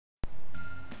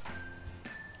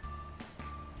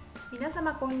皆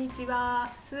様こんにちは。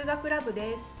数学ラブ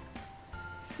です。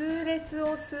数列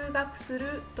を数学す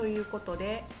るということ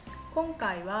で、今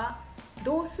回は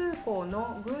同数項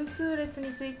の群数列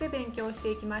について勉強して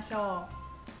いきましょ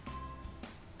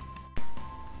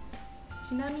う。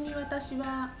ちなみに私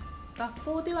は学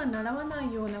校では習わな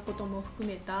いようなことも含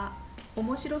めた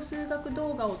面白数学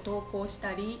動画を投稿し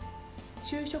たり、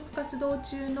就職活動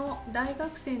中の大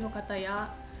学生の方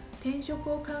や転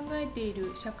職を考えてい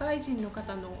る社会人の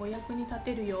方のお役に立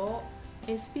てるよう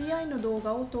SPI の動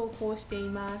画を投稿してい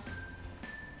ます。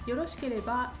よろしけれ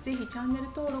ばぜひチャンネル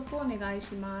登録をお願い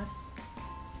します。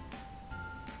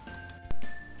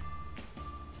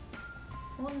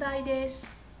問題です。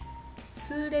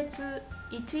数列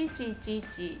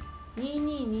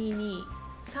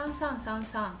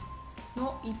 111122223333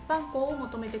 の一般項を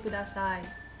求めてください。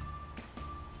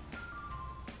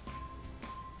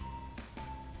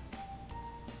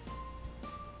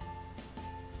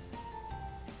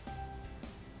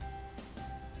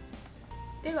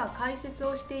では解説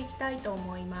をしていきたいと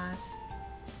思います。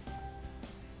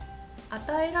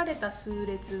与えられた数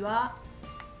列は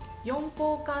4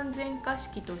項完全化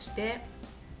式として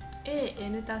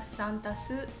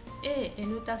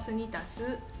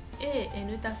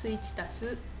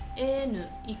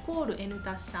an+n+n+an+1+an=1、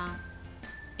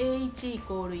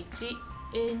an=1、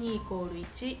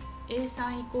a2=1、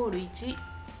a3=1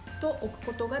と置く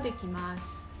ことができま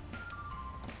す。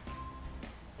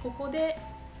ここで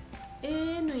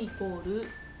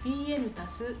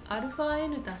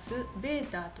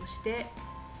an=bn+α+βとして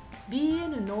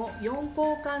bn の4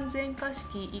項完全化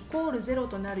式イコール0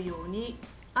となるように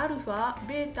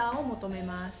α、β を求め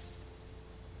ます。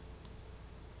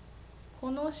こ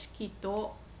の式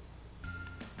と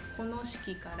この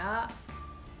式から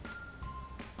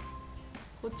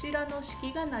こちらの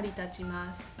式が成り立ち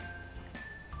ます。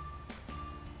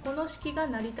この式が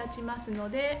成り立ちますの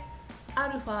で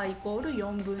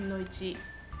α=4分の1、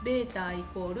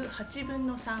β=8分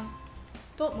の3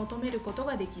と求めること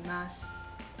ができます。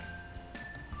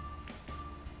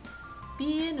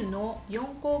bn の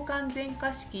4項完全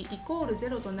化式イコール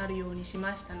0となるようにし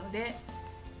ましたので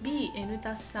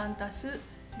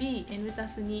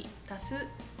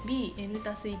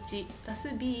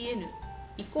bn+3+bn+2+bn+1+bn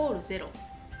イコール0、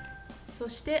そ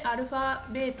してα、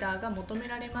βが求め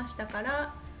られましたか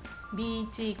ら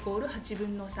b1=8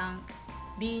分の3、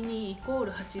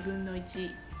b2=8分の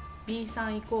1、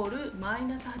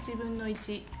b3=−8分の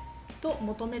1と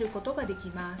求めることができ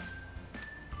ます。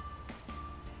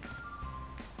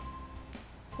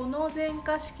この全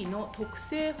化式の特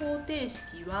性方程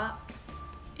式は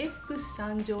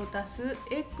x3 乗足す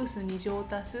x2 乗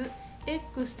足す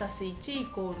x 足す1イ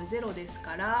コール0です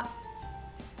から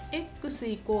x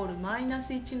イコール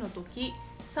−1の時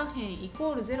左辺イ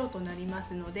コール0となりま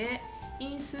すので、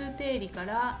因数定理か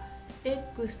ら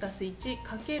x 足す1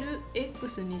かける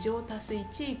x2 乗足す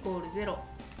1イコール0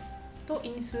と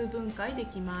因数分解で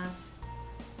きます。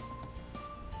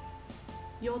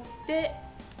よって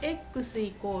x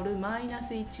イコール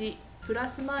−1プラ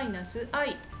スマイナス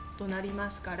i となりま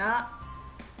すから、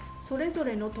それぞ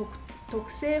れの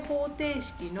特性方程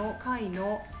式の解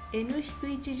の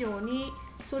n-1 乗に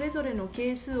それぞれの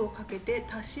係数をかけて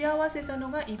足し合わせたの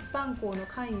が一般項の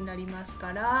解になります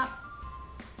から、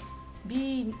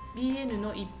bn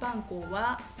の一般項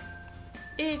は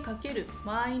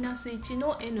a×−1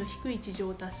 の n-1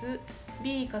 乗足す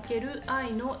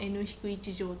b×i の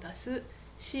n-1 乗足す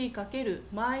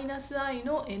c×−i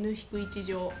の n-1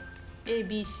 乗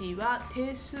abc は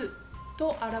定数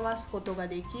と表すことが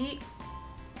でき、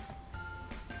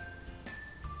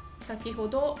先ほ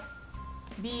ど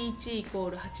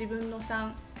b1=8分の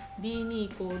3、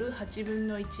b2=8分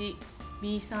の1、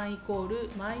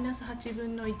b3=−8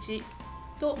分の1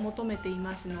と求めてい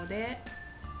ますので、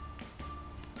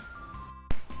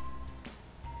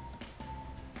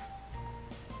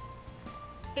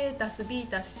a たす b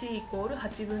たす c イコール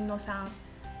8分の3、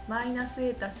マイナス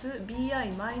a たす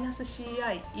bi マイナス ci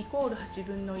イコール8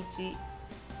分の1、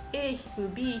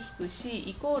a-b-c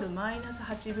イコールマイナス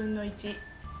8分の1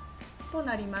と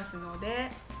なりますの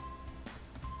で、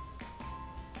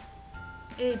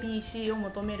ABC を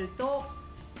求めると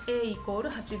a イコール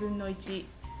8分の1、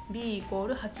b イコー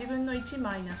ル8分の1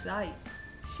マイナス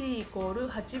i、c イコール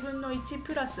8分の1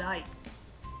プラス i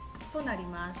となり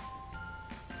ます。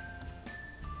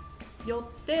よ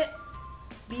って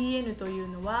bn という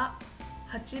のは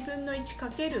8分の1か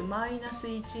けるマイナス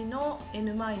1の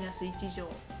n-1 乗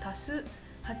足す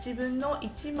8分の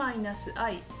1マイナス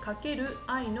i かける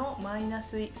i のマイナ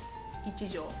ス1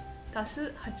乗足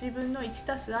す8分の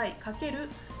1足す i かけ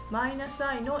るマイナス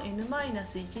i の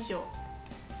n-1 乗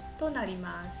となり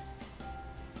ます。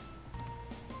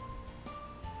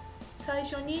最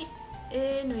初に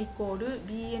an イコール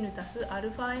bn 足す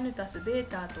αn 足す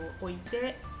β と置い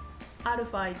て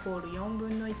α イコール4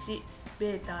分の1、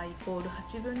β イコール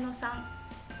8分の3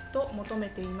と求め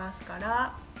ていますか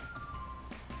ら、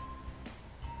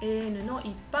 an の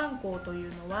一般項とい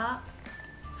うのは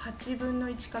8分の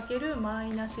1かけるマイ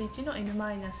ナス1の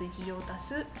n-1 乗足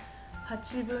す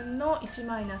8分の1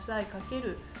マイナス i かけ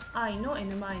る i の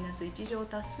n-1 乗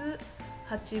足す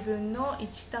8分の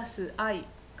1足す i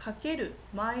かける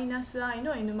マイナス i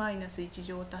の n-1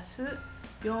 乗足す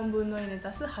4分の n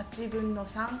足す8分の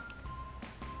3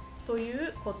とい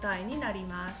う答えになり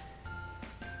ます。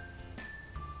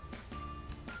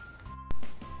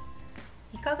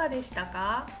いかがでした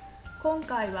か？今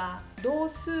回は同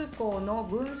数項の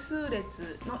群数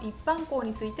列の一般項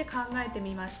について考えて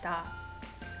みました。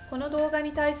この動画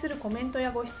に対するコメント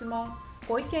やご質問、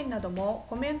ご意見なども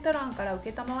コメント欄から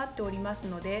承っております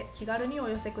ので、気軽にお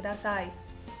寄せください。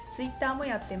Twitter も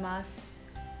やってます。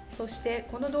そして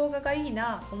この動画がいい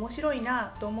な、面白い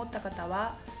なと思った方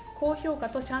は高評価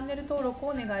とチャンネル登録を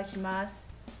お願いします。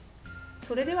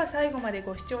それでは最後まで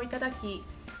ご視聴いただき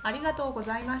ありがとうご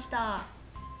ざいました。